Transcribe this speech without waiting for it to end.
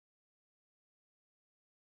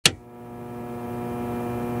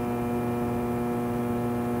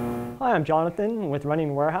Hi, I'm Jonathan with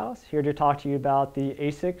Running Warehouse, here to talk to you about the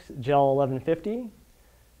Asics Gel 1150.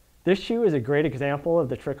 This shoe is a great example of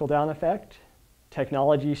the trickle-down effect.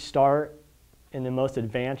 Technology start in the most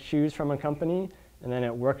advanced shoes from a company, and then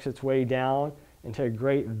it works its way down into a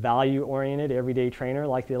great value-oriented everyday trainer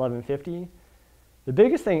like the 1150. The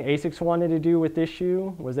biggest thing Asics wanted to do with this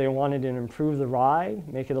shoe was they wanted to improve the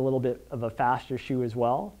ride, make it a little bit of a faster shoe as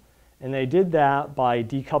well. And they did that by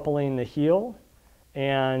decoupling the heel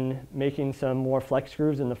and making some more flex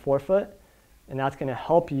grooves in the forefoot, and that's going to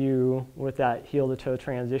help you with that heel to toe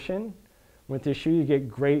transition. With this shoe you get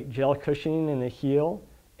great gel cushioning in the heel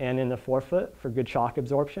and in the forefoot for good shock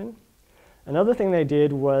absorption. Another thing they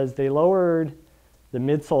did was they lowered the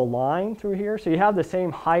midsole line through here, so you have the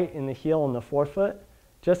same height in the heel and the forefoot,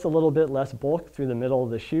 just a little bit less bulk through the middle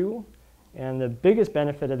of the shoe. And the biggest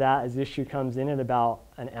benefit of that is this shoe comes in at about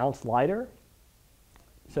an ounce lighter.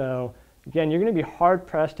 So again, you're going to be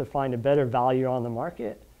hard-pressed to find a better value on the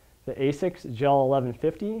market. The Asics Gel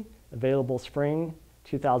 1150, available spring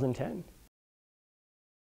 2010.